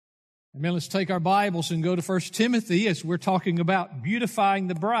Amen. Let's take our Bibles and go to 1 Timothy as we're talking about beautifying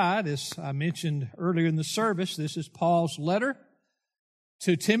the bride. As I mentioned earlier in the service, this is Paul's letter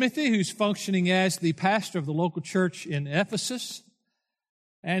to Timothy, who's functioning as the pastor of the local church in Ephesus.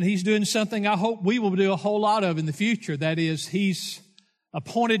 And he's doing something I hope we will do a whole lot of in the future. That is, he's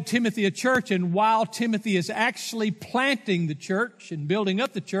appointed Timothy a church, and while Timothy is actually planting the church and building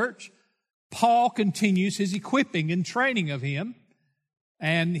up the church, Paul continues his equipping and training of him.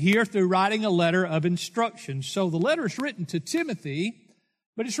 And here through writing a letter of instruction. So the letter is written to Timothy,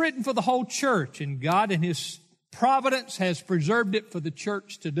 but it's written for the whole church. And God in His providence has preserved it for the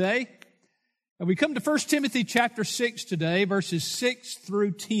church today. And we come to 1 Timothy chapter 6 today, verses 6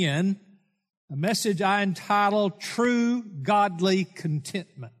 through 10, a message I entitled True Godly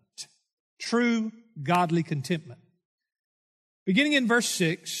Contentment. True Godly Contentment. Beginning in verse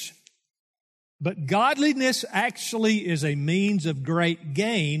 6, but godliness actually is a means of great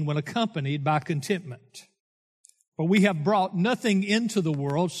gain when accompanied by contentment. For we have brought nothing into the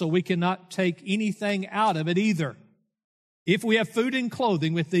world, so we cannot take anything out of it either. If we have food and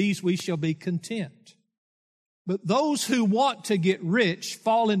clothing, with these we shall be content. But those who want to get rich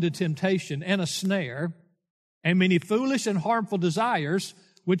fall into temptation and a snare, and many foolish and harmful desires,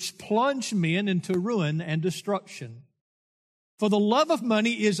 which plunge men into ruin and destruction. For the love of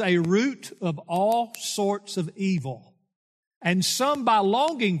money is a root of all sorts of evil. And some, by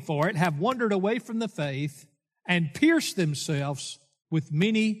longing for it, have wandered away from the faith and pierced themselves with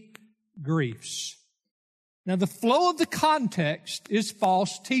many griefs. Now, the flow of the context is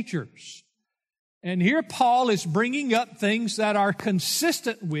false teachers. And here Paul is bringing up things that are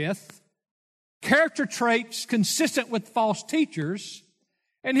consistent with, character traits consistent with false teachers.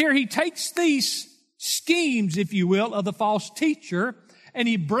 And here he takes these schemes, if you will, of the false teacher, and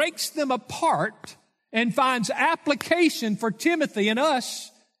he breaks them apart and finds application for Timothy and us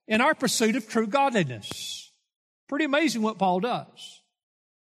in our pursuit of true godliness. Pretty amazing what Paul does.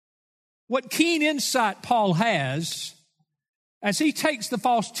 What keen insight Paul has as he takes the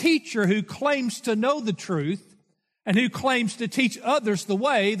false teacher who claims to know the truth and who claims to teach others the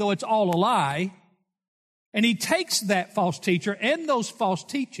way, though it's all a lie, and he takes that false teacher and those false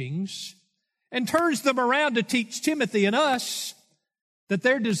teachings and turns them around to teach Timothy and us that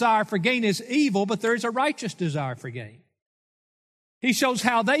their desire for gain is evil, but there is a righteous desire for gain. He shows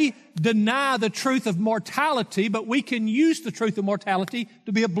how they deny the truth of mortality, but we can use the truth of mortality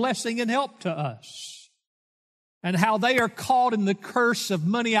to be a blessing and help to us. And how they are caught in the curse of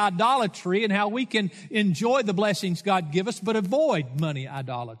money idolatry, and how we can enjoy the blessings God gives us, but avoid money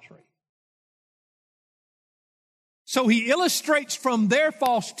idolatry. So he illustrates from their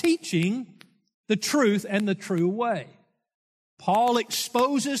false teaching the truth and the true way. Paul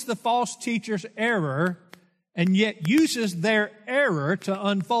exposes the false teacher's error and yet uses their error to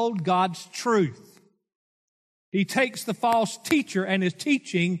unfold God's truth. He takes the false teacher and his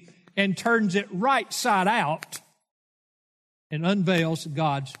teaching and turns it right side out and unveils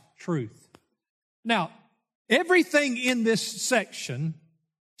God's truth. Now, everything in this section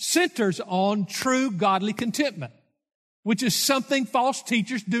centers on true godly contentment, which is something false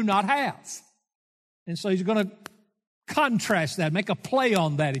teachers do not have. And so he's going to contrast that, make a play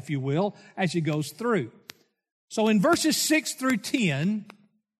on that, if you will, as he goes through. So in verses 6 through 10,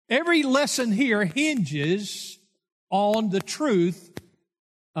 every lesson here hinges on the truth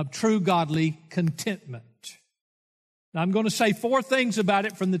of true godly contentment. Now I'm going to say 4 things about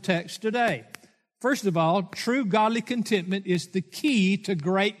it from the text today. First of all, true godly contentment is the key to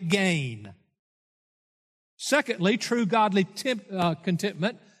great gain. Secondly, true godly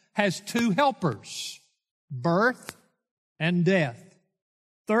contentment has 2 helpers, birth and death.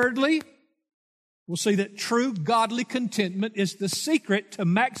 Thirdly, we'll see that true godly contentment is the secret to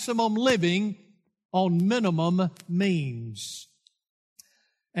maximum living on minimum means.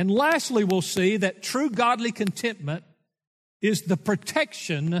 And lastly, we'll see that true godly contentment is the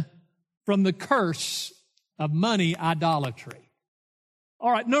protection from the curse of money idolatry.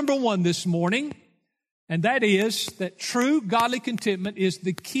 All right, number 1 this morning, and that is that true godly contentment is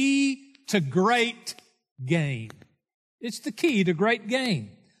the key to great gain. It's the key to great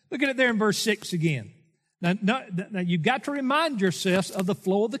gain. Look at it there in verse 6 again. Now you've got to remind yourselves of the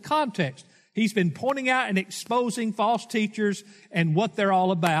flow of the context. He's been pointing out and exposing false teachers and what they're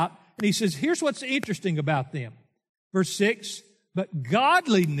all about. And he says, here's what's interesting about them. Verse 6, but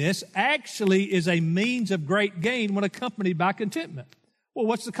godliness actually is a means of great gain when accompanied by contentment. Well,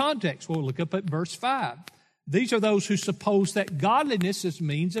 what's the context? Well, look up at verse 5. These are those who suppose that godliness is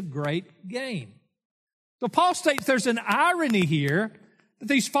means of great gain. So Paul states there's an irony here that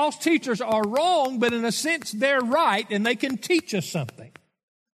these false teachers are wrong, but in a sense they're right and they can teach us something.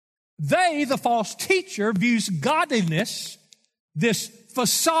 They, the false teacher, views godliness, this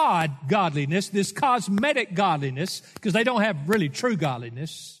facade godliness, this cosmetic godliness, because they don't have really true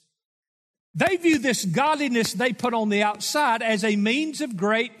godliness. They view this godliness they put on the outside as a means of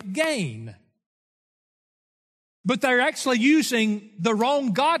great gain. But they're actually using the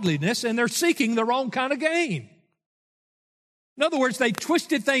wrong godliness and they're seeking the wrong kind of gain. In other words, they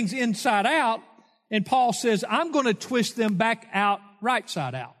twisted things inside out, and Paul says, I'm going to twist them back out right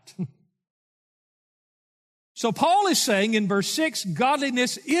side out. So Paul is saying in verse 6,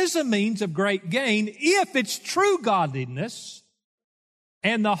 godliness is a means of great gain if it's true godliness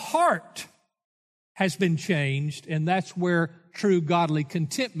and the heart has been changed, and that's where true godly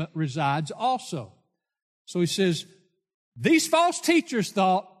contentment resides also. So he says, these false teachers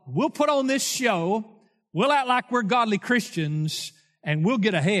thought, we'll put on this show, we'll act like we're godly Christians, and we'll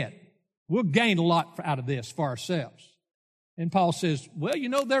get ahead. We'll gain a lot out of this for ourselves. And Paul says, well, you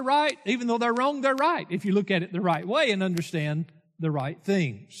know, they're right. Even though they're wrong, they're right if you look at it the right way and understand the right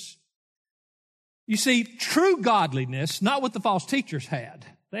things. You see, true godliness, not what the false teachers had.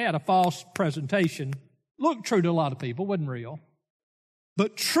 They had a false presentation. Looked true to a lot of people, wasn't real.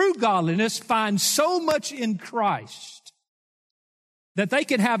 But true godliness finds so much in Christ that they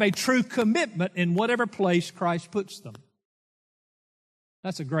can have a true commitment in whatever place Christ puts them.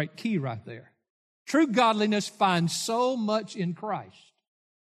 That's a great key right there. True godliness finds so much in Christ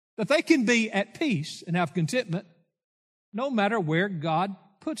that they can be at peace and have contentment no matter where God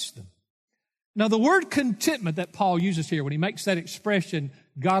puts them. Now, the word contentment that Paul uses here when he makes that expression,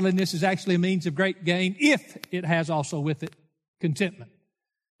 godliness is actually a means of great gain if it has also with it contentment.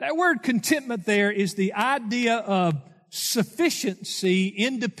 That word contentment there is the idea of sufficiency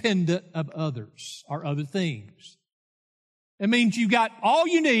independent of others or other things. It means you got all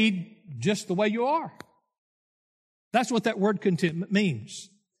you need just the way you are. That's what that word contentment means.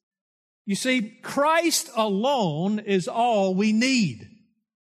 You see, Christ alone is all we need.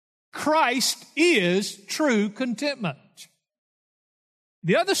 Christ is true contentment.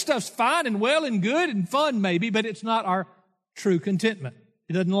 The other stuff's fine and well and good and fun maybe, but it's not our true contentment.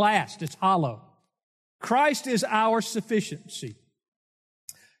 It doesn't last. It's hollow. Christ is our sufficiency.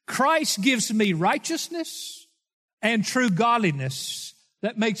 Christ gives me righteousness and true godliness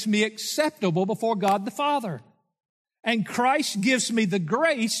that makes me acceptable before God the Father. And Christ gives me the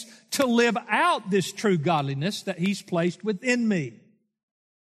grace to live out this true godliness that He's placed within me.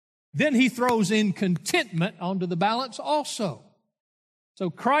 Then He throws in contentment onto the balance also. So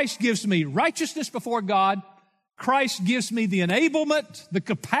Christ gives me righteousness before God. Christ gives me the enablement, the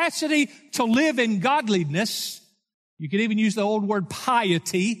capacity to live in godliness. You could even use the old word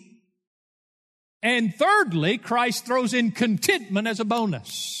piety. And thirdly, Christ throws in contentment as a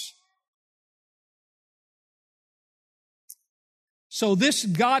bonus. So this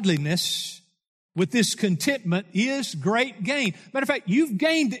godliness with this contentment is great gain. Matter of fact, you've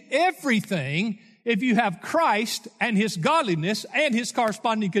gained everything if you have Christ and His godliness and His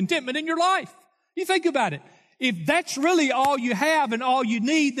corresponding contentment in your life. You think about it. If that's really all you have and all you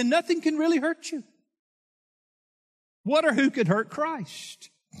need, then nothing can really hurt you. What or who could hurt Christ?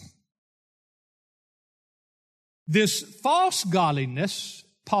 This false godliness,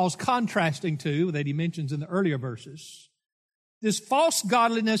 Paul's contrasting to, that he mentions in the earlier verses, this false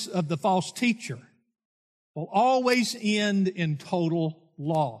godliness of the false teacher will always end in total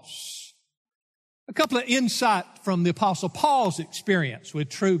loss. A couple of insight from the Apostle Paul's experience with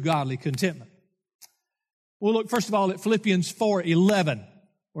true godly contentment. We'll look first of all at Philippians 4:11,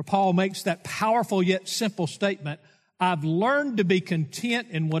 where Paul makes that powerful yet simple statement, I've learned to be content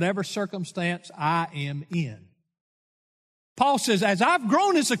in whatever circumstance I am in. Paul says, as I've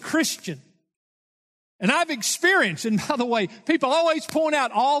grown as a Christian, and I've experienced, and by the way, people always point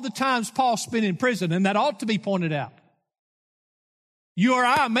out all the times Paul spent in prison, and that ought to be pointed out. You or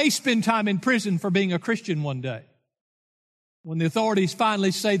I may spend time in prison for being a Christian one day, when the authorities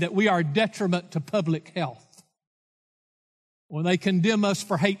finally say that we are a detriment to public health, when they condemn us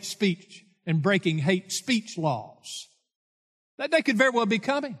for hate speech and breaking hate speech laws. That day could very well be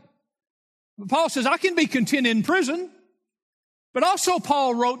coming. But Paul says, I can be content in prison. But also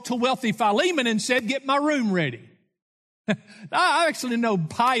Paul wrote to wealthy Philemon and said, get my room ready. I actually know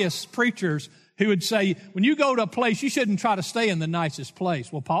pious preachers who would say, when you go to a place, you shouldn't try to stay in the nicest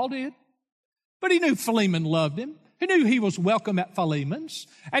place. Well, Paul did. But he knew Philemon loved him. He knew he was welcome at Philemon's.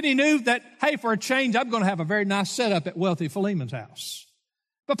 And he knew that, hey, for a change, I'm going to have a very nice setup at wealthy Philemon's house.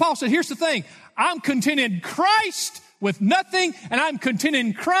 But Paul said, here's the thing. I'm content in Christ with nothing, and I'm content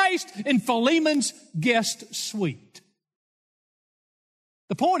in Christ in Philemon's guest suite.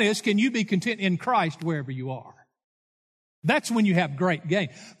 The point is, can you be content in Christ wherever you are? That's when you have great gain.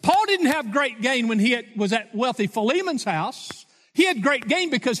 Paul didn't have great gain when he was at wealthy Philemon's house. He had great gain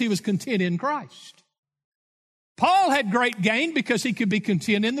because he was content in Christ. Paul had great gain because he could be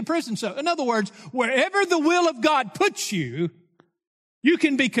content in the prison. So, in other words, wherever the will of God puts you, you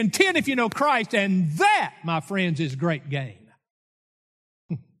can be content if you know Christ, and that, my friends, is great gain.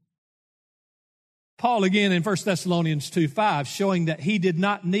 Paul, again, in 1 Thessalonians 2:5, showing that he did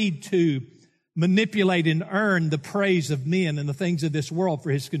not need to manipulate and earn the praise of men and the things of this world for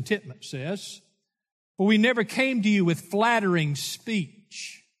his contentment, says, "For we never came to you with flattering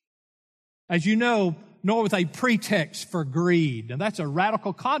speech, as you know, nor with a pretext for greed." Now, that's a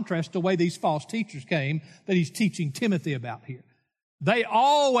radical contrast to the way these false teachers came that he's teaching Timothy about here. They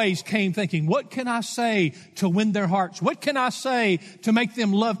always came thinking, what can I say to win their hearts? What can I say to make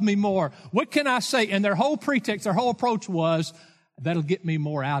them love me more? What can I say? And their whole pretext, their whole approach was, that'll get me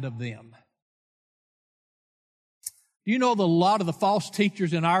more out of them. Do you know that a lot of the false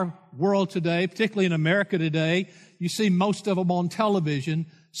teachers in our world today, particularly in America today, you see most of them on television,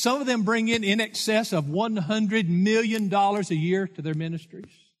 some of them bring in excess of $100 million a year to their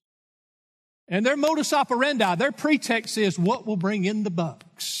ministries. And their modus operandi, their pretext is what will bring in the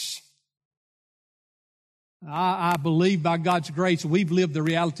bucks. I believe by God's grace, we've lived the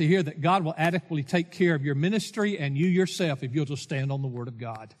reality here that God will adequately take care of your ministry and you yourself if you'll just stand on the Word of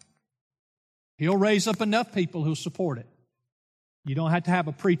God. He'll raise up enough people who'll support it. You don't have to have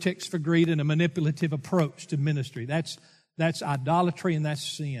a pretext for greed and a manipulative approach to ministry. That's idolatry and that's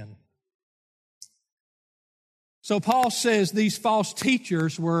sin. So Paul says these false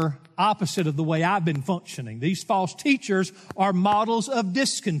teachers were opposite of the way I've been functioning. These false teachers are models of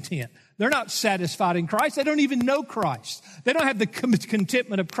discontent. They're not satisfied in Christ. They don't even know Christ. They don't have the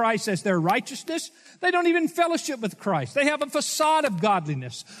contentment of Christ as their righteousness. They don't even fellowship with Christ. They have a facade of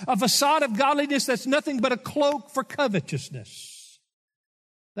godliness that's nothing but a cloak for covetousness.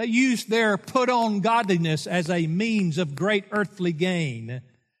 They use their put-on godliness as a means of great earthly gain.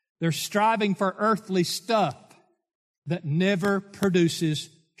 They're striving for earthly stuff that never produces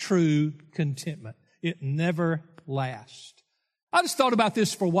true contentment. It never lasts. I just thought about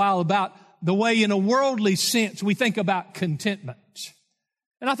this for a while, about the way in a worldly sense we think about contentment.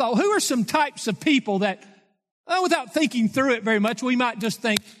 And I thought, who are some types of people that, without thinking through it very much, we might just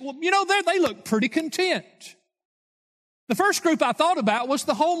think, well, they look pretty content. The first group I thought about was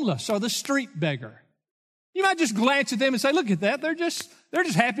the homeless or the street beggar. You might just glance at them and say, look at that. They're just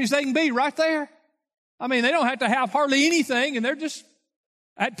happy as they can be right there. I mean, they don't have to have hardly anything, and they're just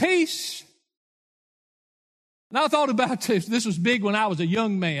at peace. And I thought about this. This was big when I was a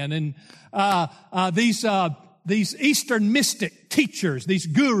young man, and these Eastern mystic teachers, these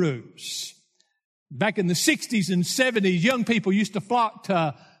gurus. Back in the 60s and 70s, young people used to flock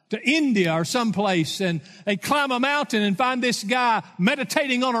to India or someplace, and they'd climb a mountain and find this guy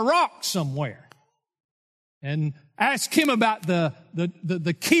meditating on a rock somewhere. And ask him about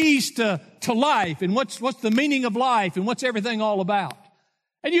the keys to life and what's the meaning of life and what's everything all about.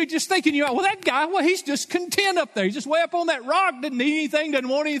 And you're just thinking, that guy, he's just content up there. He's just way up on that rock, doesn't need anything, doesn't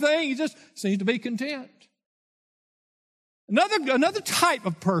want anything. He just seems to be content. Another type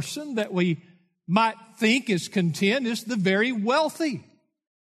of person that we might think is content is the very wealthy.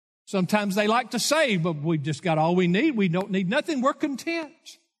 Sometimes they like to say, but we've just got all we need. We don't need nothing. We're content.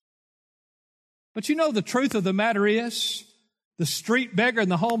 But the truth of the matter is, the street beggar and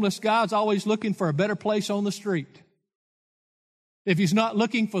the homeless guy is always looking for a better place on the street. If he's not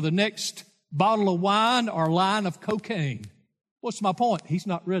looking for the next bottle of wine or line of cocaine, what's my point? He's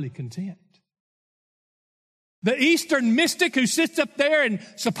not really content. The Eastern mystic who sits up there and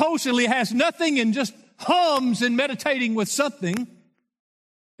supposedly has nothing and just hums and meditating with something and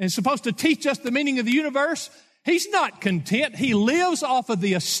is supposed to teach us the meaning of the universe, he's not content. He lives off of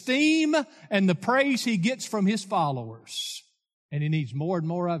the esteem and the praise he gets from his followers. And he needs more and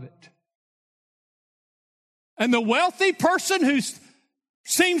more of it. And the wealthy person who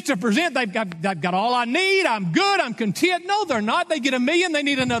seems to present, they've got all I need, I'm good, I'm content. No, they're not. They get $1 million, they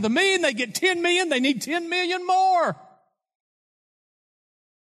need another $1 million. They get 10 million, they need 10 million more.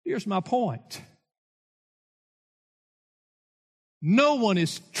 Here's my point. No one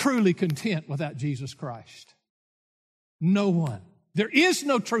is truly content without Jesus Christ. No one. There is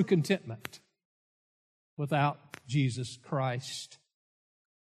no true contentment without Jesus Christ.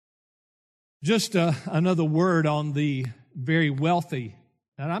 Just another word on the very wealthy.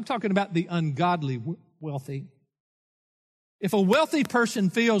 And I'm talking about the ungodly wealthy. If a wealthy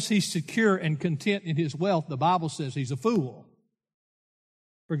person feels he's secure and content in his wealth, the Bible says he's a fool.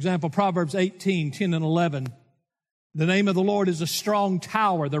 For example, Proverbs 18:10 and 11. The name of the Lord is a strong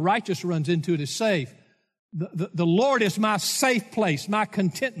tower. The righteous runs into it is safe. The Lord is my safe place, my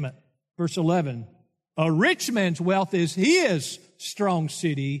contentment. Verse 11, a rich man's wealth is his strong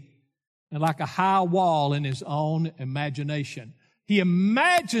city, and like a high wall in his own imagination. He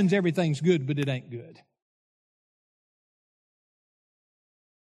imagines everything's good, but it ain't good.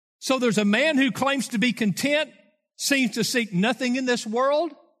 So there's a man who claims to be content, seems to seek nothing in this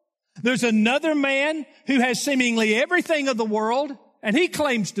world. There's another man who has seemingly everything of the world, and he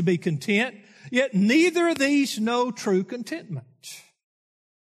claims to be content, yet neither of these know true contentment.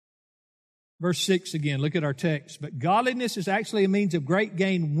 Verse 6 again, look at our text. But godliness is actually a means of great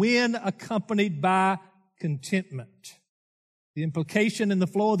gain when accompanied by contentment. The implication in the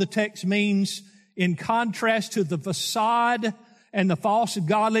flow of the text means, in contrast to the facade and the false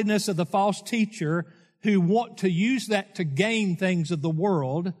godliness of the false teacher who want to use that to gain things of the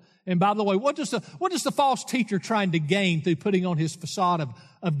world. And by the way, what is the false teacher trying to gain through putting on his facade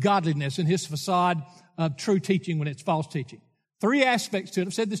of godliness and his facade of true teaching when it's false teaching? 3 aspects to it.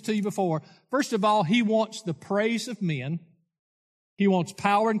 I've said this to you before. First of all, he wants the praise of men. He wants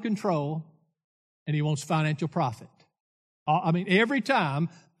power and control. And he wants financial profit. I mean, every time,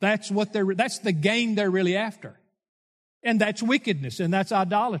 that's the gain they're really after. And that's wickedness, and that's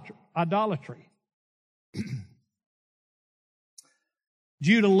idolatry.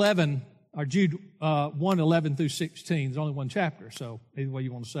 Jude 1:11 through 16. There's only one chapter, so either way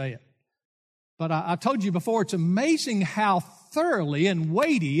you want to say it. But I told you before, it's amazing how thoroughly and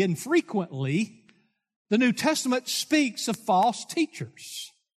weighty and frequently the New Testament speaks of false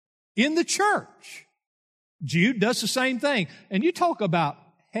teachers in the church. Jude does the same thing. And you talk about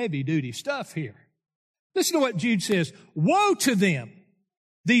heavy-duty stuff here. Listen to what Jude says. Woe to them,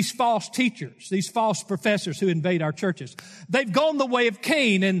 these false teachers, these false professors who invade our churches. They've gone the way of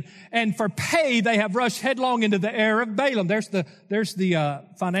Cain, and for pay they have rushed headlong into the error of Balaam. There's the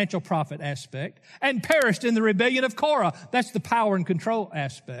financial profit aspect. And perished in the rebellion of Korah. That's the power and control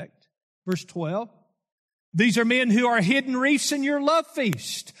aspect. Verse 12. These are men who are hidden reefs in your love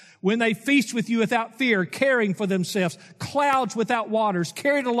feast, when they feast with you without fear, caring for themselves, clouds without waters,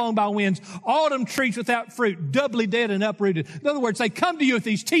 carried along by winds, autumn trees without fruit, doubly dead and uprooted. In other words, they come to you with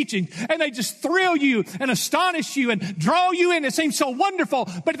these teachings and they just thrill you and astonish you and draw you in. It seems so wonderful,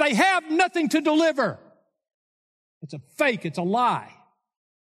 but they have nothing to deliver. It's a fake. It's a lie.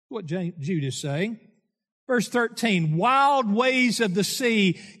 What Jude is saying. Verse 13, wild waves of the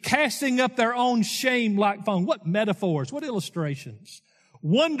sea, casting up their own shame like foam. What metaphors, what illustrations.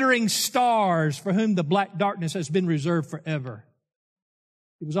 Wandering stars for whom the black darkness has been reserved forever.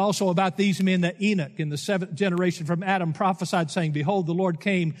 It was also about these men that Enoch in the 7th generation from Adam prophesied, saying, behold, the Lord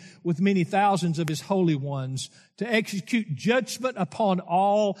came with many thousands of his holy ones to execute judgment upon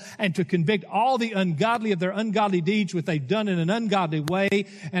all and to convict all the ungodly of their ungodly deeds which they've done in an ungodly way,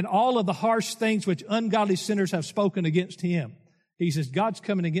 and all of the harsh things which ungodly sinners have spoken against him. He says, God's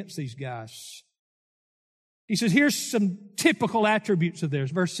coming against these guys. He says, here's some typical attributes of theirs.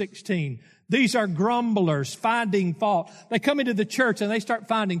 Verse 16. These are grumblers, finding fault. They come into the church and they start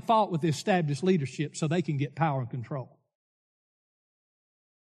finding fault with the established leadership so they can get power and control.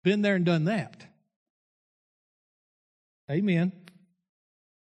 Been there and done that. Amen.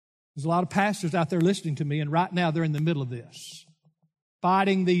 There's a lot of pastors out there listening to me, and right now they're in the middle of this.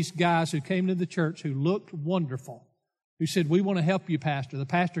 Fighting these guys who came to the church who looked wonderful, who said, we want to help you, pastor. The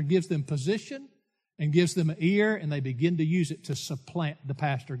pastor gives them position and gives them an ear, and they begin to use it to supplant the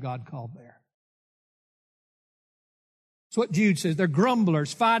pastor God called there. That's what Jude says. They're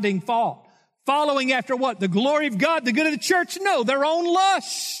grumblers, finding fault. Following after what? The glory of God, the good of the church? No, their own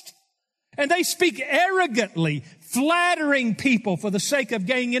lust. And they speak arrogantly, flattering people for the sake of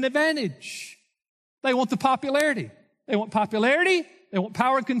gaining an advantage. They want the popularity. They want popularity. They want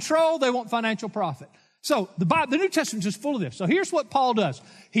power and control. They want financial profit. So the New Testament is full of this. So here's what Paul does.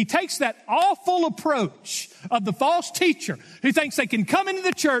 He takes that awful approach of the false teacher who thinks they can come into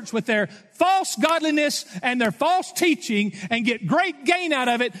the church with their false godliness and their false teaching and get great gain out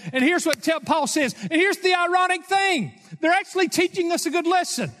of it. And here's what Paul says. And here's the ironic thing. They're actually teaching us a good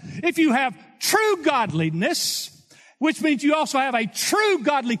lesson. If you have true godliness, which means you also have a true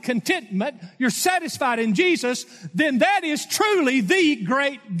godly contentment, you're satisfied in Jesus, then that is truly the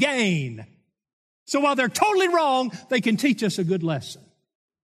great gain. So while they're totally wrong, they can teach us a good lesson.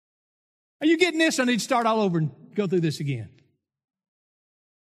 Are you getting this? I need to start all over and go through this again.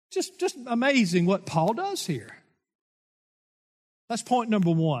 Just amazing what Paul does here. That's point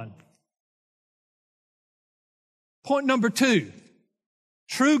number 1. Point number 2.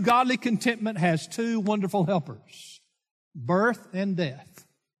 True godly contentment has 2 wonderful helpers, birth and death.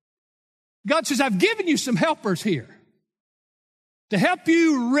 God says, I've given you some helpers here to help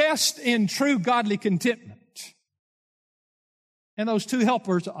you rest in true godly contentment. And those 2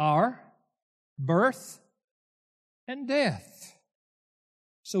 helpers are birth and death.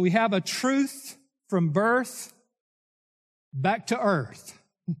 So we have a truth from birth back to earth.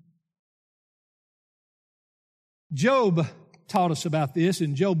 Job taught us about this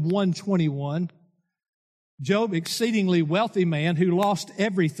in Job 1:21. Job, exceedingly wealthy man who lost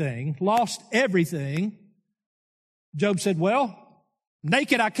everything. Job said, well,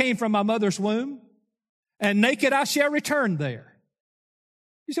 naked I came from my mother's womb, and naked I shall return there.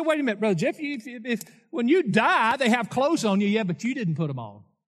 You said, wait a minute, Brother Jeff, if when you die, they have clothes on you, yeah, but you didn't put them on.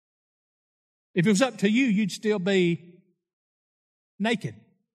 If it was up to you, you'd still be naked.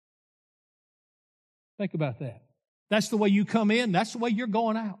 Think about that. That's the way you come in. That's the way you're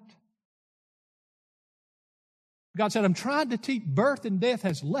going out. God said, I'm trying to teach birth and death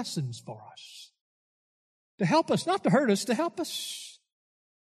has lessons for us. To help us, not to hurt us, to help us.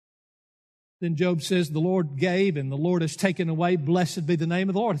 Then Job says, the Lord gave and the Lord has taken away. Blessed be the name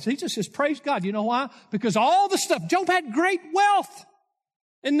of the Lord. He just says, praise God. You know why? Because all the stuff, Job had great wealth.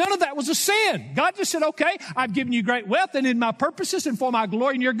 And none of that was a sin. God just said, okay, I've given you great wealth, and in my purposes and for my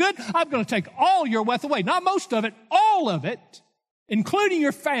glory and your good, I'm going to take all your wealth away. Not most of it, all of it, including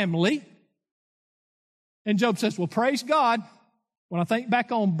your family. And Job says, well, praise God. When I think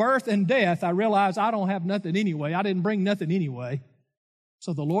back on birth and death, I realize I don't have nothing anyway. I didn't bring nothing anyway.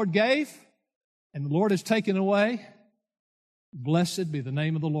 So the Lord gave, and the Lord has taken away. Blessed be the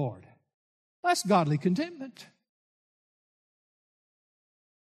name of the Lord. That's godly contentment.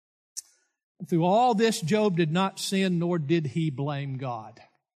 Through all this, Job did not sin, nor did he blame God.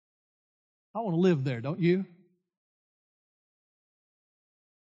 I want to live there, don't you?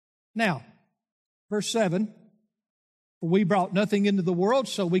 Now, verse 7, for we brought nothing into the world,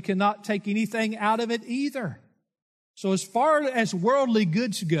 so we cannot take anything out of it either. So as far as worldly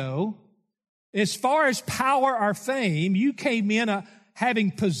goods go, as far as power or fame, you came in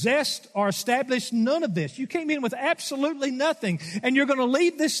having possessed or established none of this. You came in with absolutely nothing, and you're going to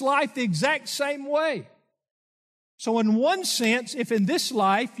leave this life the exact same way. So in one sense, if in this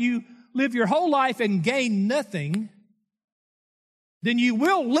life you live your whole life and gain nothing, then you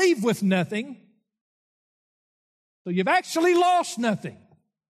will leave with nothing. So you've actually lost nothing.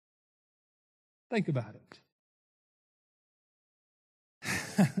 Think about it.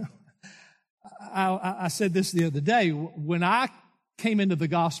 I said this the other day. When I came into the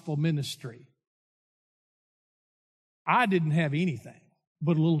gospel ministry, I didn't have anything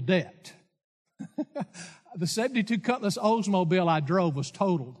but a little debt. The 72 Cutlass Oldsmobile I drove was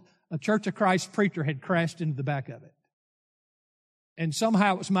totaled. A Church of Christ preacher had crashed into the back of it. And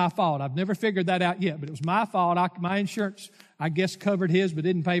somehow it was my fault. I've never figured that out yet, but it was my fault. My insurance, I guess, covered his, but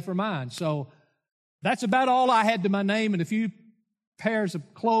didn't pay for mine. So that's about all I had to my name, and a few pairs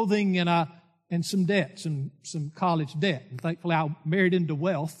of clothing and some debts and some college debt. And thankfully, I married into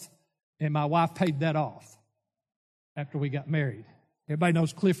wealth, and my wife paid that off after we got married. Everybody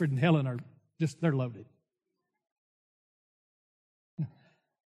knows Clifford and Helen are they're loaded.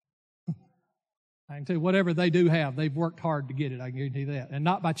 I can tell you, whatever they do have, they've worked hard to get it, I can guarantee that. And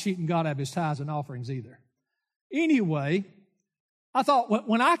not by cheating God out of his tithes and offerings either. Anyway, I thought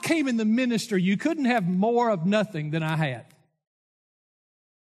when I came in the ministry, you couldn't have more of nothing than I had.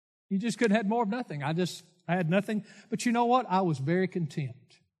 You just couldn't have more of nothing. I had nothing. But you know what? I was very content.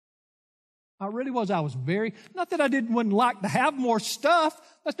 I really was. I was not that I wouldn't like to have more stuff.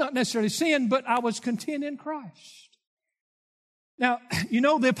 That's not necessarily sin, but I was content in Christ. Now, you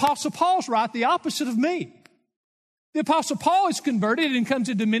know, the Apostle Paul's right, the opposite of me. The Apostle Paul is converted and comes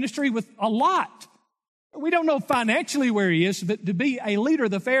into ministry with a lot. We don't know financially where he is, but to be a leader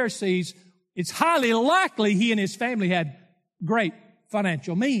of the Pharisees, it's highly likely he and his family had great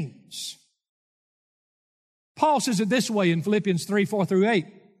financial means. Paul says it this way in Philippians 3:4-8.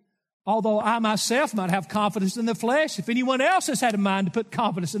 Although I myself might have confidence in the flesh, if anyone else has had a mind to put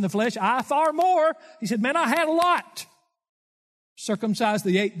confidence in the flesh, I far more. He said, man, I had a lot. Circumcised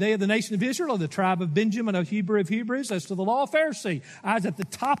the 8th day of the nation of Israel, of the tribe of Benjamin, a Hebrew of Hebrews, as to the law, a Pharisee. I was at the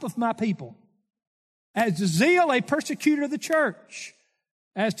top of my people. As to zeal, a persecutor of the church.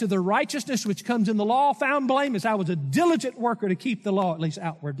 As to the righteousness which comes in the law, found blameless. I was a diligent worker to keep the law, at least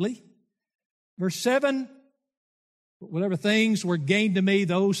outwardly. Verse 7, whatever things were gained to me,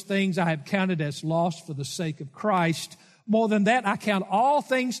 those things I have counted as loss for the sake of Christ. More than that, I count all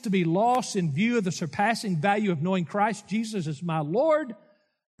things to be lost in view of the surpassing value of knowing Christ Jesus as my Lord,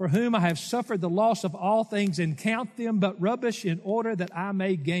 for whom I have suffered the loss of all things and count them but rubbish in order that I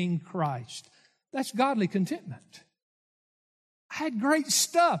may gain Christ. That's godly contentment. I had great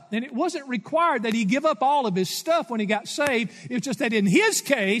stuff, and it wasn't required that he give up all of his stuff when he got saved. It was just that in his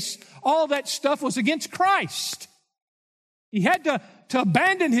case, all that stuff was against Christ. He had to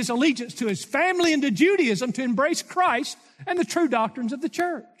abandon his allegiance to his family and to Judaism to embrace Christ and the true doctrines of the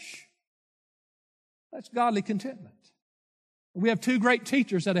church. That's godly contentment. We have two great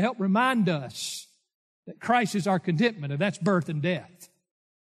teachers that help remind us that Christ is our contentment, and that's birth and death.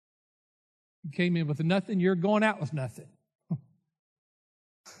 You came in with nothing, you're going out with nothing.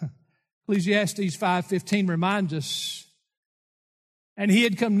 Ecclesiastes 5:15 reminds us, and he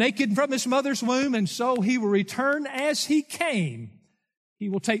had come naked from his mother's womb, and so he will return as he came. He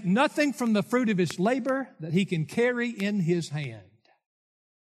will take nothing from the fruit of his labor that he can carry in his hand.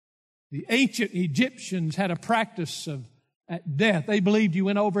 The ancient Egyptians had a practice of at death. They believed you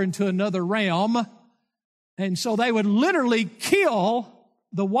went over into another realm, and so they would literally kill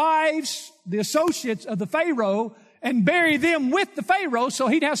the wives, the associates of the Pharaoh, and bury them with the Pharaoh so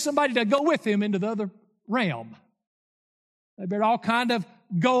he'd have somebody to go with him into the other realm. They buried all kind of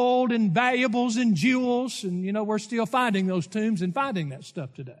gold and valuables and jewels, and we're still finding those tombs and finding that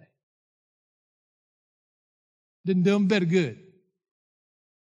stuff today. Didn't do him a bit of good.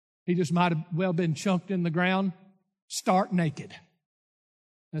 He just might have well been chunked in the ground, stark naked.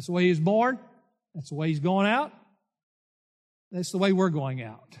 That's the way he was born. That's the way he's going out. That's the way we're going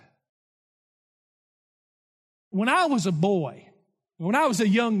out. When I was a boy, when I was a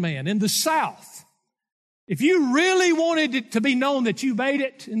young man in the South, if you really wanted it to be known that you made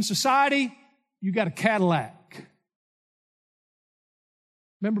it in society, you got a Cadillac.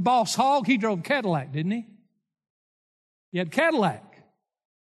 Remember Boss Hogg? He drove a Cadillac, didn't he? He had a Cadillac.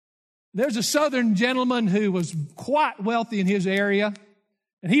 There's a Southern gentleman who was quite wealthy in his area,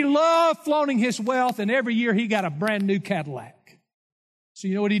 and he loved flaunting his wealth, and every year he got a brand new Cadillac. So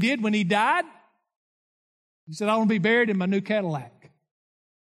you know what he did when he died? He said, I want to be buried in my new Cadillac.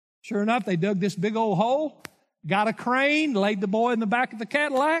 Sure enough, they dug this big old hole, got a crane, laid the boy in the back of the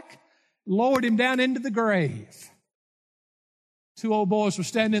Cadillac, lowered him down into the grave. Two old boys were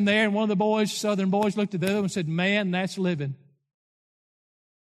standing there, and one of the boys, Southern boys, looked at the other one and said, man, that's living.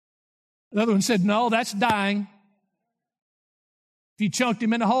 The other one said, no, that's dying. If you chunked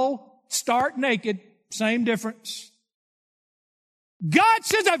him in a hole, stark naked, same difference. God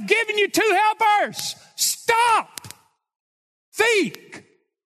says, I've given you two helpers. Stop. Think.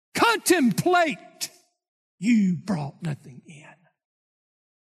 Contemplate. You brought nothing in.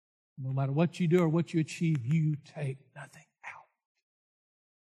 No matter what you do or what you achieve, you take nothing out.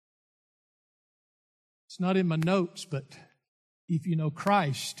 It's not in my notes, but if you know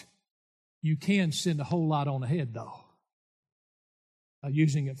Christ, you can send a whole lot on ahead, though, by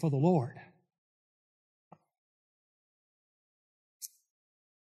using it for the Lord.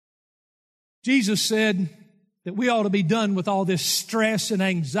 Jesus said that we ought to be done with all this stress and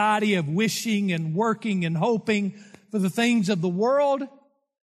anxiety of wishing and working and hoping for the things of the world.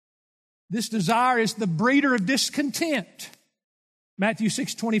 This desire is the breeder of discontent. Matthew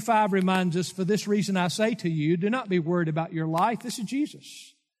 6:25 reminds us, for this reason I say to you, do not be worried about your life. This is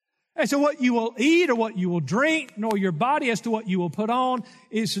Jesus. As to what you will eat or what you will drink, nor your body as to what you will put on,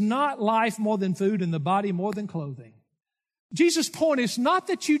 is not life more than food and the body more than clothing. Jesus' point is not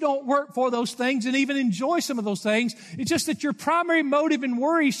that you don't work for those things and even enjoy some of those things. It's just that your primary motive and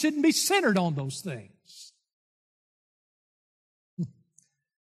worry shouldn't be centered on those things.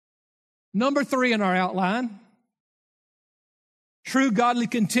 Number 3 in our outline, true godly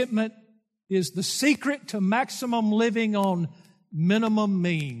contentment is the secret to maximum living on minimum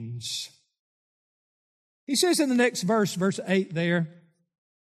means. He says in the next verse, verse 8 there,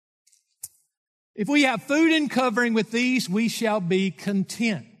 if we have food and covering with these, we shall be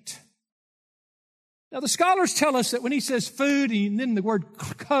content. Now the scholars tell us that when he says food and then the word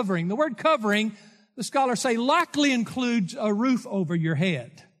covering, the scholars say likely includes a roof over your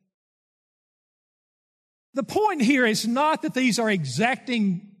head. The point here is not that these are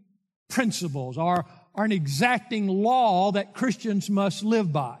exacting principles or an exacting law that Christians must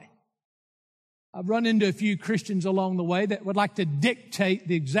live by. I've run into a few Christians along the way that would like to dictate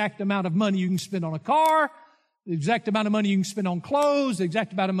the exact amount of money you can spend on a car, the exact amount of money you can spend on clothes, the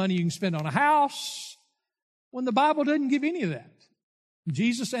exact amount of money you can spend on a house, when the Bible doesn't give any of that.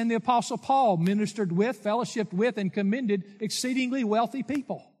 Jesus and the Apostle Paul ministered with, fellowshiped with, and commended exceedingly wealthy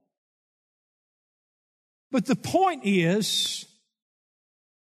people. But the point is,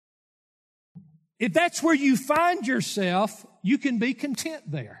 if that's where you find yourself, you can be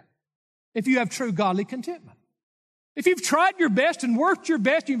content there. If you have true godly contentment. If you've tried your best and worked your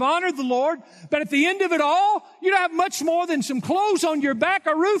best, you've honored the Lord, but at the end of it all, you don't have much more than some clothes on your back,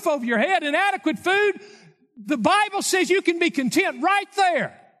 a roof over your head, and adequate food, the Bible says you can be content right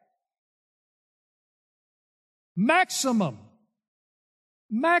there. Maximum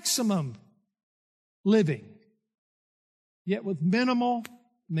living yet with minimal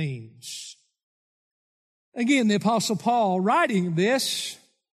means. Again, the Apostle Paul, writing this,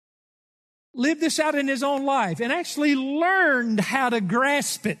 lived this out in his own life and actually learned how to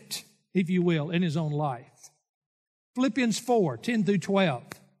grasp it, if you will, in his own life. Philippians 4, 10 through 12.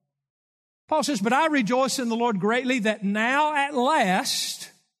 Paul says, "But I rejoice in the Lord greatly that now at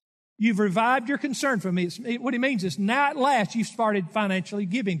last you've revived your concern for me." What he means is now at last you've started financially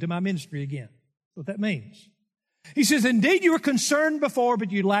giving to my ministry again. That's what that means. He says, "Indeed you were concerned before,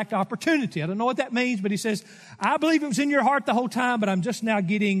 but you lacked opportunity." I don't know what that means, but he says, "I believe it was in your heart the whole time, but I'm just now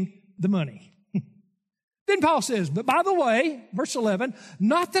getting the money." Then Paul says, "But by the way," verse 11,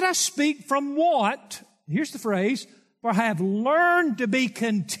 "not that I speak from want," here's the phrase, "for I have learned to be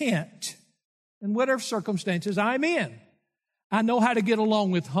content in whatever circumstances I'm in. I know how to get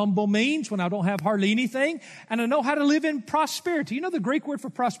along with humble means when I don't have hardly anything, and I know how to live in prosperity." You know the Greek word for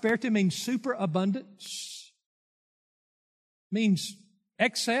prosperity means superabundance. Means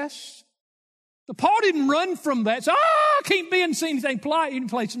excess. So Paul didn't run from that. So, I can't be and see anything polite, even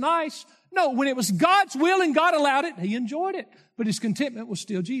play it's nice. No, when it was God's will and God allowed it, he enjoyed it. But his contentment was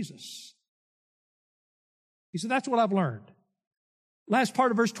still Jesus. He said, "That's what I've learned." Last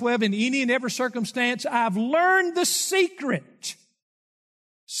part of verse 12, "In any and every circumstance, I've learned the secret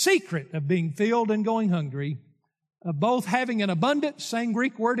of being filled and going hungry, of both having an abundance," same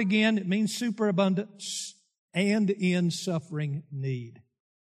Greek word again, it means superabundance, "and in suffering need."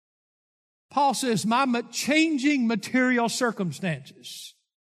 Paul says, my changing material circumstances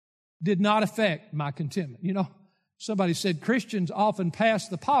did not affect my contentment. You know, somebody said Christians often pass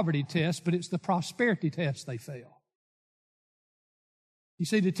the poverty test, but it's the prosperity test they fail. You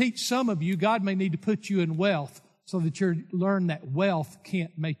see, to teach some of you, God may need to put you in wealth so that you learn that wealth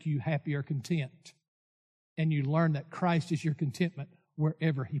can't make you happy or content. And you learn that Christ is your contentment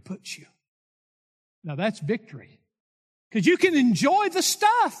wherever he puts you. Now that's victory. Because you can enjoy the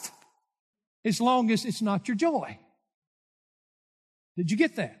stuff as long as it's not your joy. Did you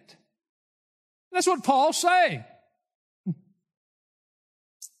get that? That's what Paul's saying.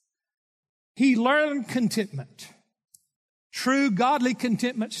 He learned contentment. True godly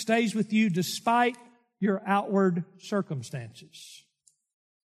contentment stays with you despite your outward circumstances.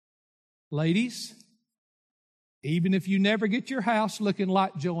 Ladies, even if you never get your house looking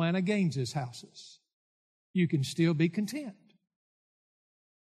like Joanna Gaines's houses, you can still be content.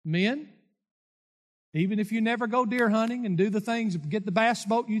 Men, even if you never go deer hunting and do the things, get the bass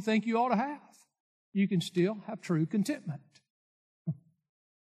boat you think you ought to have, you can still have true contentment.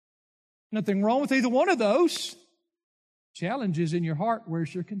 Nothing wrong with either one of those. Challenge is in your heart,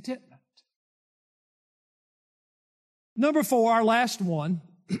 where's your contentment? Number 4, our last one.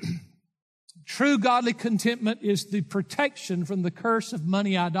 True godly contentment is the protection from the curse of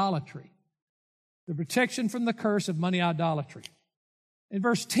money idolatry. The protection from the curse of money idolatry. In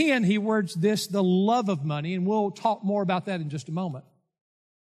verse 10, he words this, the love of money, and we'll talk more about that in just a moment.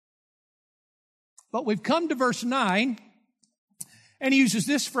 But we've come to verse 9, and he uses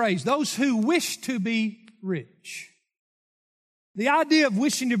this phrase, those who wish to be rich. The idea of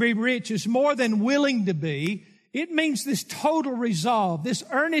wishing to be rich is more than willing to be. It means this total resolve, this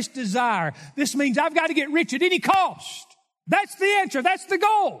earnest desire. This means I've got to get rich at any cost. That's the answer. That's the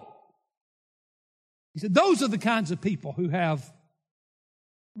goal. He said those are the kinds of people who have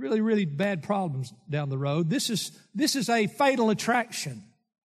really, really bad problems down the road. This is a fatal attraction.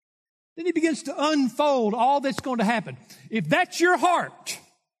 Then he begins to unfold all that's going to happen. If that's your heart,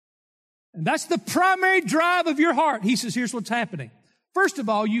 and that's the primary drive of your heart, he says, here's what's happening. First of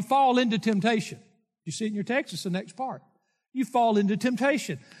all, you fall into temptation. You see it in your text, it's the next part. You fall into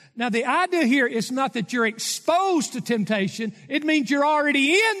temptation. Now, the idea here is not that you're exposed to temptation. It means you're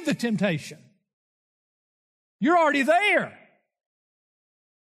already in the temptation. You're already there.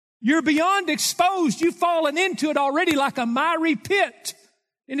 You're beyond exposed. You've fallen into it already like a miry pit,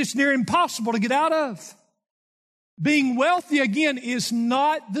 and it's near impossible to get out of. Being wealthy, again, is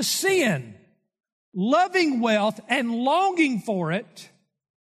not the sin. Loving wealth and longing for it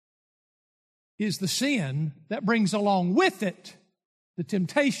is the sin that brings along with it the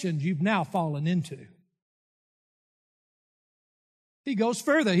temptations you've now fallen into. He goes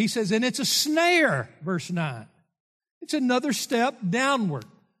further. He says, and it's a snare, verse 9. It's another step downward.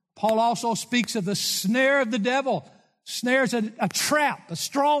 Paul also speaks of the snare of the devil. Snare is a trap, a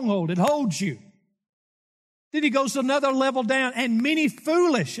stronghold. It holds you. Then he goes another level down, and many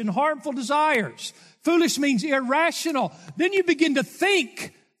foolish and harmful desires. Foolish means irrational. Then you begin to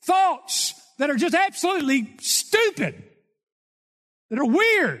think thoughts that are just absolutely stupid, that are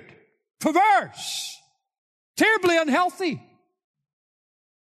weird, perverse, terribly unhealthy,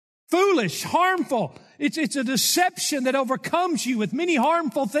 foolish, harmful. It's a deception that overcomes you with many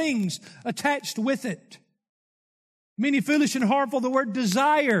harmful things attached with it. Many foolish and harmful, the word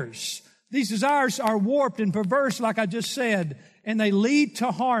desires. These desires are warped and perverse, like I just said, and they lead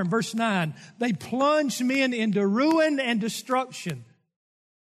to harm. Verse 9, they plunge men into ruin and destruction.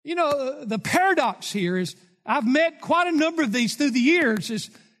 You know, the paradox here is, I've met quite a number of these through the years,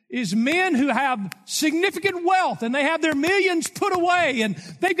 is men who have significant wealth and they have their millions put away and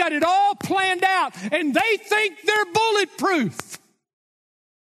they've got it all planned out and they think they're bulletproof.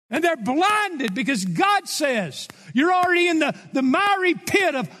 And they're blinded because God says you're already in the miry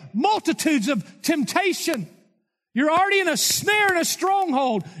pit of multitudes of temptation. You're already in a snare and a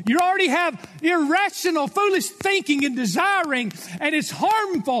stronghold. You already have irrational, foolish thinking and desiring, and it's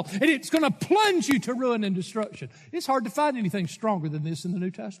harmful, and it's going to plunge you to ruin and destruction. It's hard to find anything stronger than this in the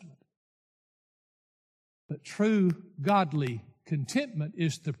New Testament. But true godly contentment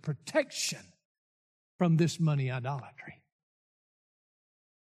is the protection from this money idolatry.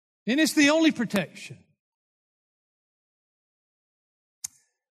 And it's the only protection.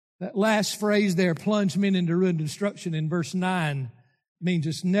 That last phrase there, plunge men into ruin and destruction, in verse 9, means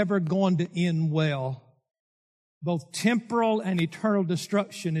it's never going to end well. Both temporal and eternal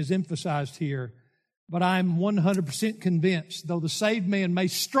destruction is emphasized here. But I'm 100% convinced, though the saved man may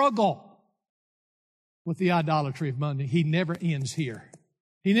struggle with the idolatry of money, he never ends here.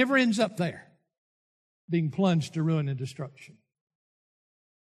 He never ends up there, being plunged to ruin and destruction.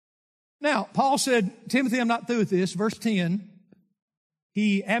 Now, Paul said, Timothy, I'm not through with this. Verse 10,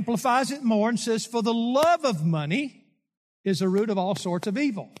 he amplifies it more and says, for the love of money is a root of all sorts of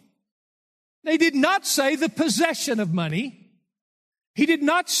evil. They did not say the possession of money. He did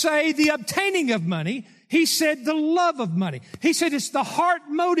not say the obtaining of money. He said the love of money. He said it's the heart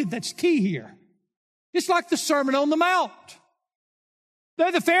motive that's key here. It's like the Sermon on the Mount.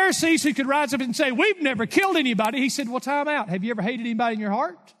 They're the Pharisees who could rise up and say, we've never killed anybody. He said, well, time out. Have you ever hated anybody in your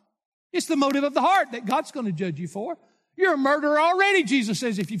heart? It's the motive of the heart that God's going to judge you for. You're a murderer already, Jesus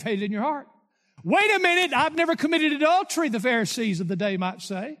says, if you've hated in your heart. Wait a minute, I've never committed adultery, the Pharisees of the day might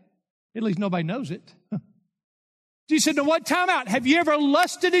say. At least nobody knows it. Jesus said, no, what? Time out. Have you ever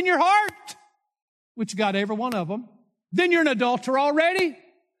lusted in your heart? Which got every one of them. Then you're an adulterer already.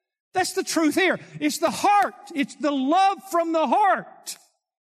 That's the truth here. It's the heart. It's the love from the heart.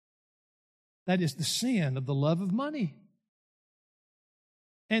 That is the sin of the love of money.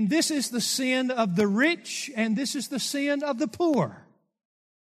 And this is the sin of the rich, and this is the sin of the poor.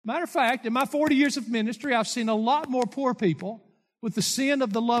 Matter of fact, in my 40 years of ministry, I've seen a lot more poor people with the sin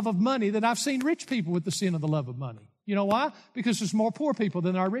of the love of money than I've seen rich people with the sin of the love of money. You know why? Because there's more poor people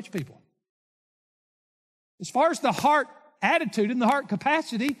than there are rich people. As far as the heart attitude and the heart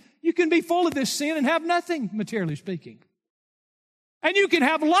capacity, you can be full of this sin and have nothing, materially speaking. And you can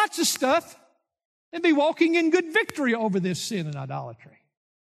have lots of stuff and be walking in good victory over this sin and idolatry.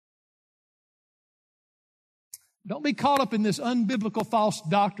 Don't be caught up in this unbiblical false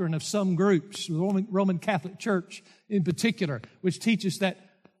doctrine of some groups, the Roman Catholic Church in particular, which teaches that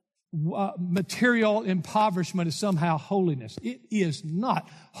material impoverishment is somehow holiness. It is not.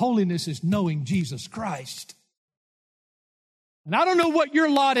 Holiness is knowing Jesus Christ. And I don't know what your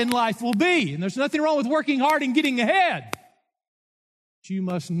lot in life will be, and there's nothing wrong with working hard and getting ahead. But you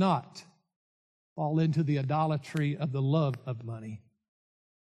must not fall into the idolatry of the love of money.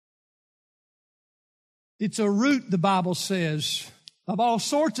 It's a root, the Bible says, of all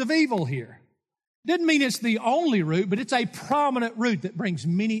sorts of evil here. Doesn't mean it's the only root, but it's a prominent root that brings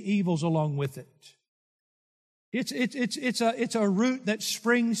many evils along with it. It's a root that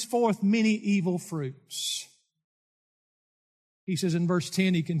springs forth many evil fruits. He says in verse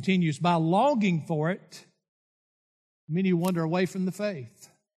 10, he continues, by longing for it, many wander away from the faith.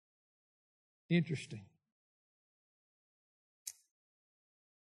 Interesting.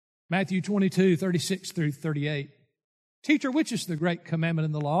 Matthew 22, 36 through 38. Teacher, which is the great commandment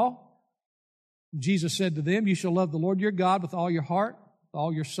in the law? Jesus said to them, you shall love the Lord your God with all your heart, with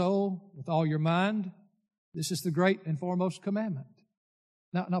all your soul, with all your mind. This is the great and foremost commandment.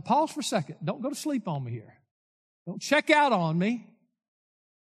 Now pause for a second. Don't go to sleep on me here. Don't check out on me.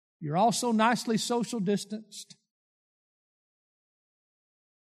 You're all so nicely social distanced.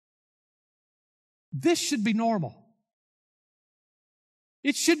 This should be normal.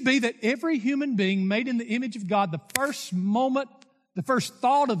 It should be that every human being made in the image of God, the first moment, the first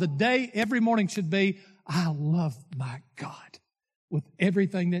thought of the day, every morning should be, I love my God with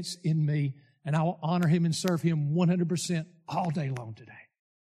everything that's in me, and I will honor Him and serve Him 100% all day long today.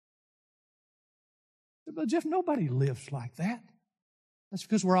 But Jeff, nobody lives like that. That's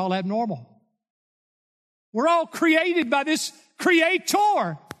because we're all abnormal. We're all created by this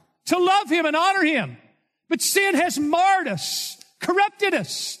Creator to love Him and honor Him. But sin has marred us, corrupted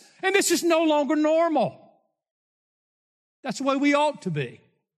us, and this is no longer normal. That's the way we ought to be.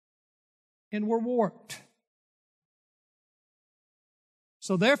 And we're warped.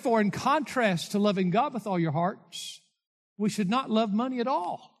 So therefore, in contrast to loving God with all your hearts, we should not love money at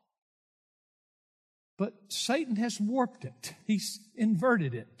all. But Satan has warped it. He's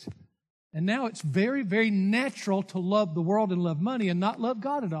inverted it. And now it's very, very natural to love the world and love money and not love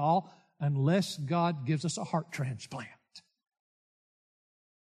God at all unless God gives us a heart transplant.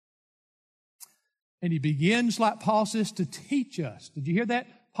 And he begins, like Paul says, to teach us. Did you hear that?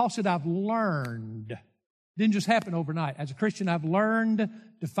 Paul said, I've learned. It didn't just happen overnight. As a Christian, I've learned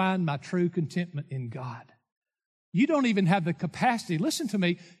to find my true contentment in God. You don't even have the capacity, listen to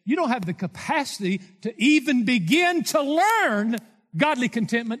me, you don't have the capacity to even begin to learn godly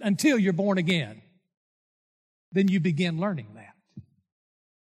contentment until you're born again. Then you begin learning that.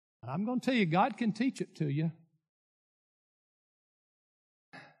 I'm going to tell you, God can teach it to you.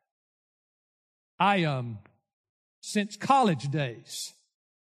 Since college days,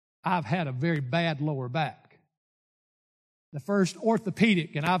 I've had a very bad lower back. The first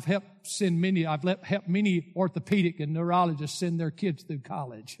orthopedic, and I've helped many orthopedic and neurologists send their kids through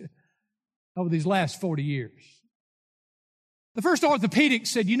college over these last 40 years. The first orthopedic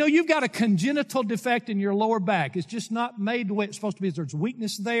said, you've got a congenital defect in your lower back. It's just not made the way it's supposed to be. There's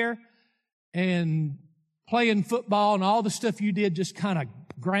weakness there, and playing football and all the stuff you did just kind of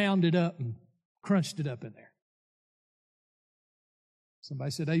ground it up and crunched it up in there.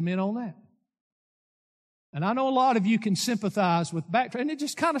 Somebody said amen on that. And I know a lot of you can sympathize with back, and it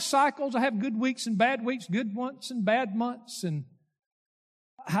just kind of cycles. I have good weeks and bad weeks, good months and bad months, and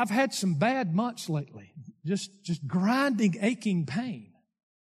I've had some bad months lately, just grinding, aching pain.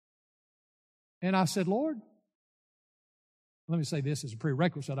 And I said, Lord, let me say this as a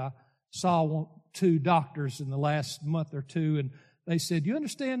prerequisite. I saw 2 doctors in the last month or 2, and they said, you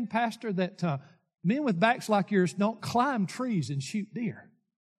understand, Pastor, that men with backs like yours don't climb trees and shoot deer.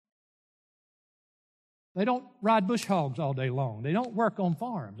 They don't ride bush hogs all day long. They don't work on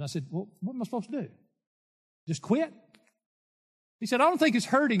farms. I said, well, what am I supposed to do? Just quit? He said, I don't think it's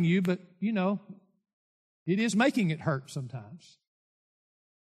hurting you, but, it is making it hurt sometimes.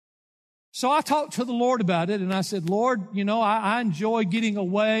 So I talked to the Lord about it, and I said, Lord, I enjoy getting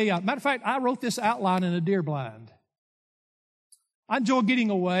away. Matter of fact, I wrote this outline in a deer blind. I enjoy getting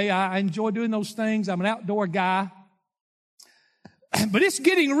away. I enjoy doing those things. I'm an outdoor guy. But it's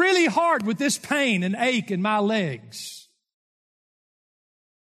getting really hard with this pain and ache in my legs.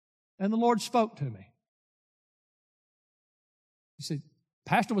 And the Lord spoke to me. He said,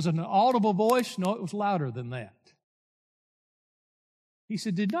 Pastor, was it an audible voice? No, it was louder than that. He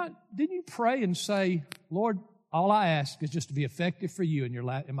said, didn't you pray and say, Lord, all I ask is just to be effective for you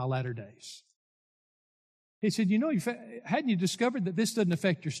in my latter days? He said, hadn't you discovered that this doesn't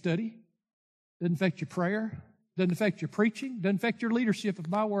affect your study? Doesn't affect your prayer? Doesn't affect your preaching? Doesn't affect your leadership of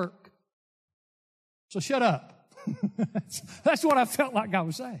my work? So shut up. That's what I felt like I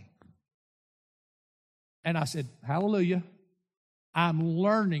was saying. And I said, hallelujah. I'm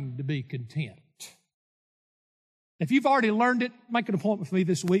learning to be content. If you've already learned it, make an appointment with me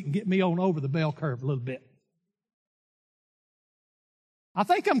this week and get me on over the bell curve a little bit. I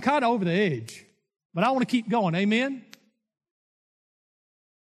think I'm kind of over the edge, but I want to keep going. Amen?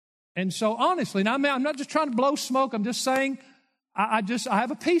 And so honestly, now I'm not just trying to blow smoke. I'm just saying I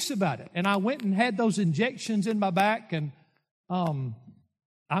have a peace about it. And I went and had those injections in my back, and I'm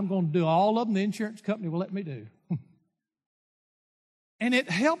going to do all of them the insurance company will let me do. And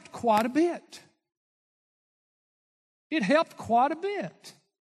it helped quite a bit. It helped quite a bit.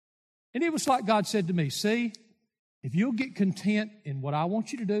 And it was like God said to me, see, if you'll get content in what I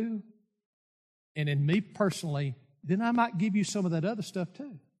want you to do and in me personally, then I might give you some of that other stuff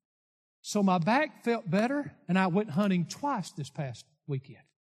too. So my back felt better, and I went hunting twice this past weekend.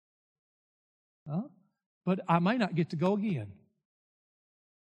 But I may not get to go again.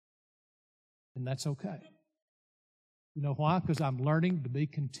 And that's okay. You know why? Because I'm learning to be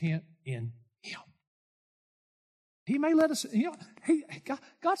content in Him. He may let us,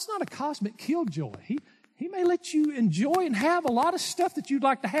 God's not a cosmic killjoy. He may let you enjoy and have a lot of stuff that you'd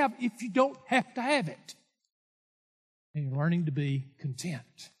like to have if you don't have to have it. And you're learning to be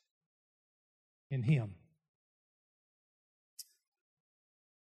content in Him.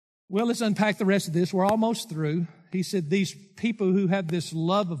 Well, let's unpack the rest of this. We're almost through. He said these people who have this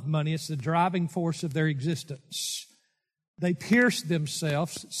love of money, it's the driving force of their existence. They pierce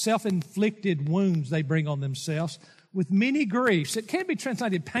themselves, self-inflicted wounds they bring on themselves with many griefs. It can be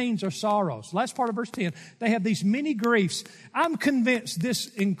translated pains or sorrows. Last part of verse 10, they have these many griefs. I'm convinced this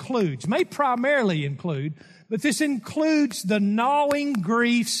includes, may primarily include, but this includes the gnawing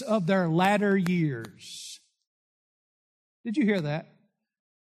griefs of their latter years. Did you hear that?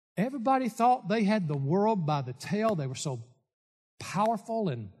 Everybody thought they had the world by the tail. They were so powerful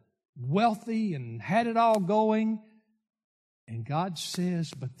and wealthy and had it all going. And God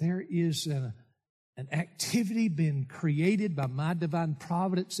says, but there is an activity being created by my divine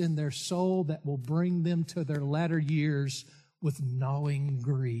providence in their soul that will bring them to their latter years with gnawing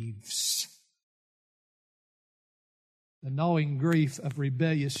griefs. The gnawing grief of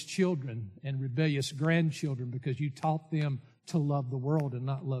rebellious children and rebellious grandchildren because you taught them to love the world and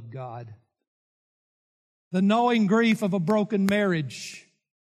not love God. The gnawing grief of a broken marriage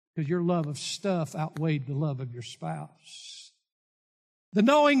because your love of stuff outweighed the love of your spouse. The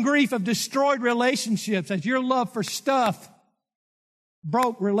gnawing grief of destroyed relationships as your love for stuff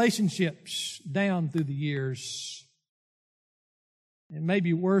broke relationships down through the years. And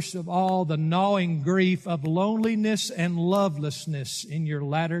maybe worst of all, the gnawing grief of loneliness and lovelessness in your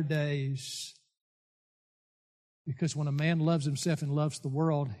latter days. Because when a man loves himself and loves the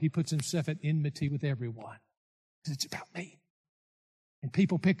world, he puts himself at enmity with everyone. It's about me. And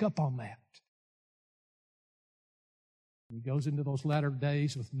people pick up on that. He goes into those latter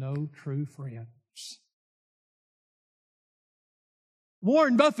days with no true friends.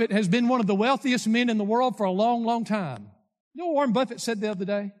 Warren Buffett has been one of the wealthiest men in the world for a long, long time. You know what Warren Buffett said the other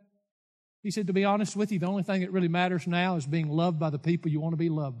day? He said, to be honest with you, the only thing that really matters now is being loved by the people you want to be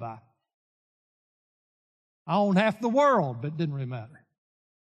loved by. I own half the world, but it didn't really matter.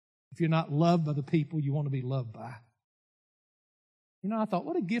 If you're not loved by the people you want to be loved by. You know, I thought,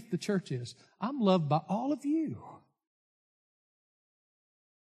 what a gift the church is. I'm loved by all of you.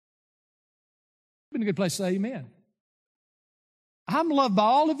 Been a good place to say amen. I'm loved by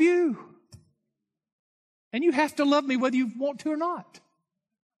all of you. And you have to love me whether you want to or not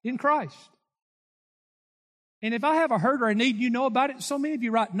in Christ. And if I have a hurt or a need, you know about it. So many of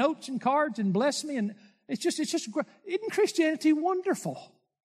you write notes and cards and bless me. And it's just, isn't Christianity wonderful?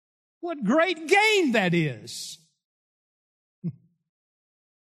 What great gain that is.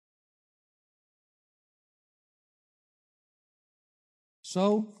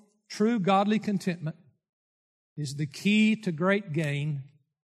 So, true godly contentment is the key to great gain.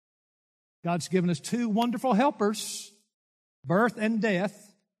 God's given us two wonderful helpers, birth and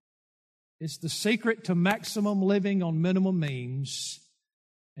death. It's the secret to maximum living on minimum means,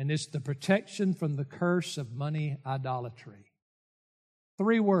 and it's the protection from the curse of money idolatry.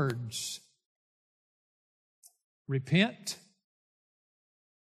 3 words. Repent.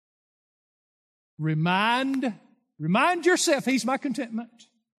 Remind yourself, He's my contentment.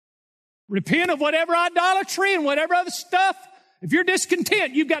 Repent of whatever idolatry and whatever other stuff. If you're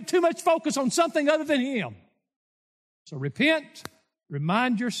discontent, you've got too much focus on something other than Him. So repent,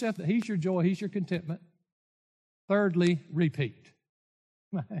 remind yourself that He's your joy, He's your contentment. Thirdly, repeat.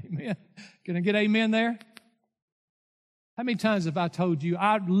 Amen. Can I get amen there? How many times have I told you,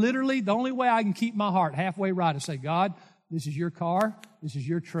 the only way I can keep my heart halfway right is say, God, this is your car, this is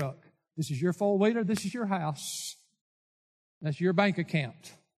your truck, this is your four-wheeler, this is your house, that's your bank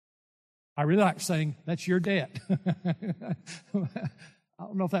account. I really like saying, that's your debt. I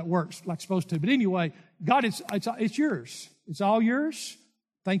don't know if that works like it's supposed to. But anyway, God, it's yours. It's all yours.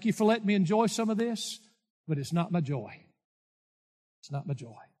 Thank you for letting me enjoy some of this, but it's not my joy. It's not my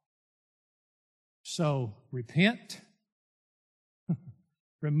joy. So repent.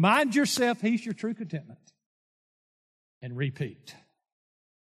 Remind yourself He's your true contentment. And repeat.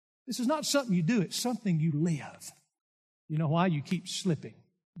 This is not something you do. It's something you live. You know why? You keep slipping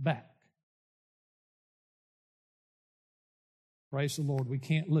back. Praise the Lord. We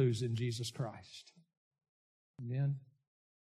can't lose in Jesus Christ. Amen.